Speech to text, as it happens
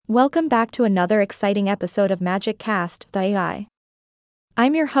Welcome back to another exciting episode of Magic Cast, the AI.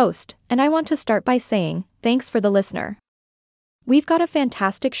 I'm your host, and I want to start by saying, thanks for the listener. We've got a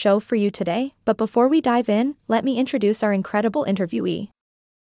fantastic show for you today, but before we dive in, let me introduce our incredible interviewee.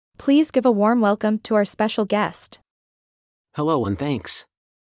 Please give a warm welcome to our special guest. Hello and thanks.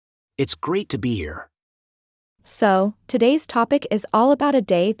 It's great to be here. So, today's topic is all about a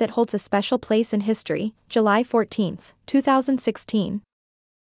day that holds a special place in history, July 14th, 2016.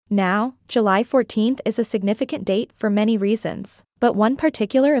 Now, July 14th is a significant date for many reasons, but one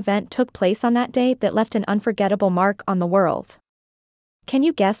particular event took place on that day that left an unforgettable mark on the world. Can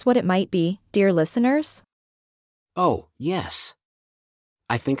you guess what it might be, dear listeners? Oh, yes.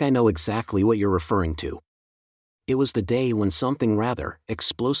 I think I know exactly what you're referring to. It was the day when something rather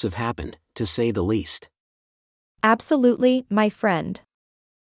explosive happened, to say the least. Absolutely, my friend.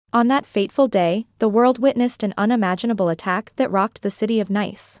 On that fateful day, the world witnessed an unimaginable attack that rocked the city of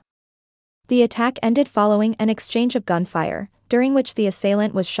Nice. The attack ended following an exchange of gunfire, during which the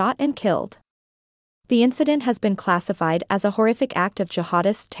assailant was shot and killed. The incident has been classified as a horrific act of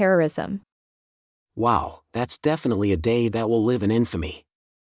jihadist terrorism. Wow, that's definitely a day that will live in infamy.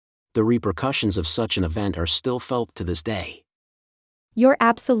 The repercussions of such an event are still felt to this day. You're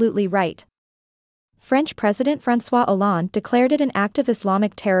absolutely right. French President François Hollande declared it an act of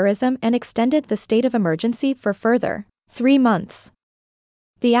Islamic terrorism and extended the state of emergency for further 3 months.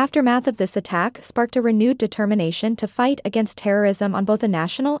 The aftermath of this attack sparked a renewed determination to fight against terrorism on both a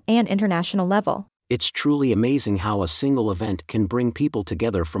national and international level. It's truly amazing how a single event can bring people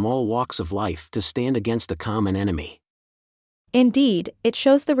together from all walks of life to stand against a common enemy. Indeed, it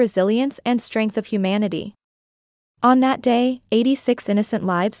shows the resilience and strength of humanity. On that day, 86 innocent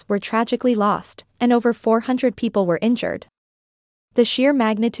lives were tragically lost, and over 400 people were injured. The sheer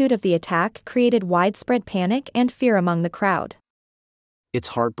magnitude of the attack created widespread panic and fear among the crowd. It's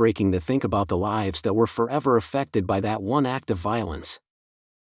heartbreaking to think about the lives that were forever affected by that one act of violence.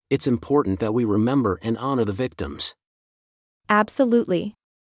 It's important that we remember and honor the victims. Absolutely.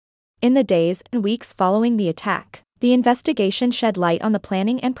 In the days and weeks following the attack, the investigation shed light on the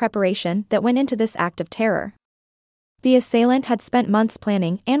planning and preparation that went into this act of terror. The assailant had spent months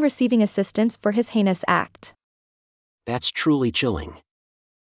planning and receiving assistance for his heinous act. That's truly chilling.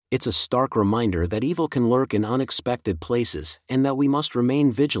 It's a stark reminder that evil can lurk in unexpected places and that we must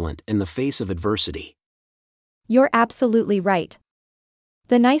remain vigilant in the face of adversity. You're absolutely right.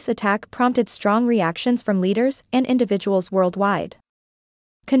 The Nice attack prompted strong reactions from leaders and individuals worldwide.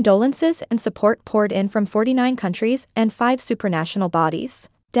 Condolences and support poured in from 49 countries and 5 supranational bodies,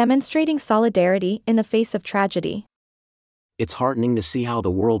 demonstrating solidarity in the face of tragedy. It's heartening to see how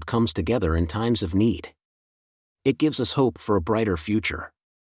the world comes together in times of need. It gives us hope for a brighter future.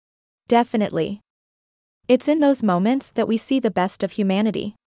 Definitely. It's in those moments that we see the best of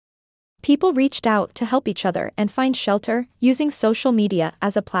humanity. People reached out to help each other and find shelter, using social media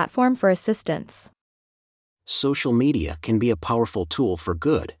as a platform for assistance. Social media can be a powerful tool for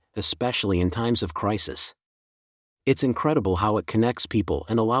good, especially in times of crisis. It's incredible how it connects people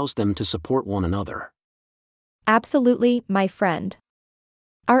and allows them to support one another. Absolutely, my friend.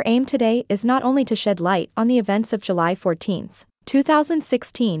 Our aim today is not only to shed light on the events of July 14th,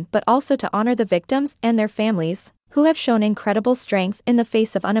 2016, but also to honor the victims and their families, who have shown incredible strength in the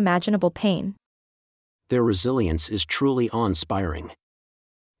face of unimaginable pain. Their resilience is truly awe-inspiring.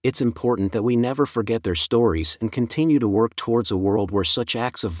 It's important that we never forget their stories and continue to work towards a world where such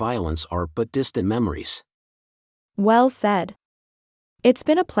acts of violence are but distant memories. Well said. It's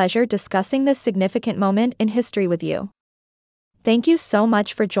been a pleasure discussing this significant moment in history with you. Thank you so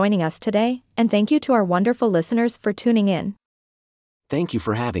much for joining us today, and thank you to our wonderful listeners for tuning in. Thank you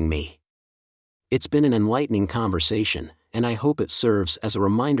for having me. It's been an enlightening conversation, and I hope it serves as a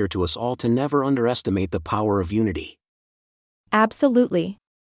reminder to us all to never underestimate the power of unity. Absolutely.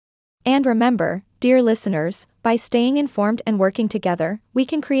 And remember, dear listeners, by staying informed and working together, we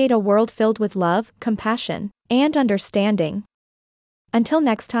can create a world filled with love, compassion, and understanding. Until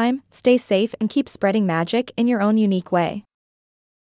next time, stay safe and keep spreading magic in your own unique way.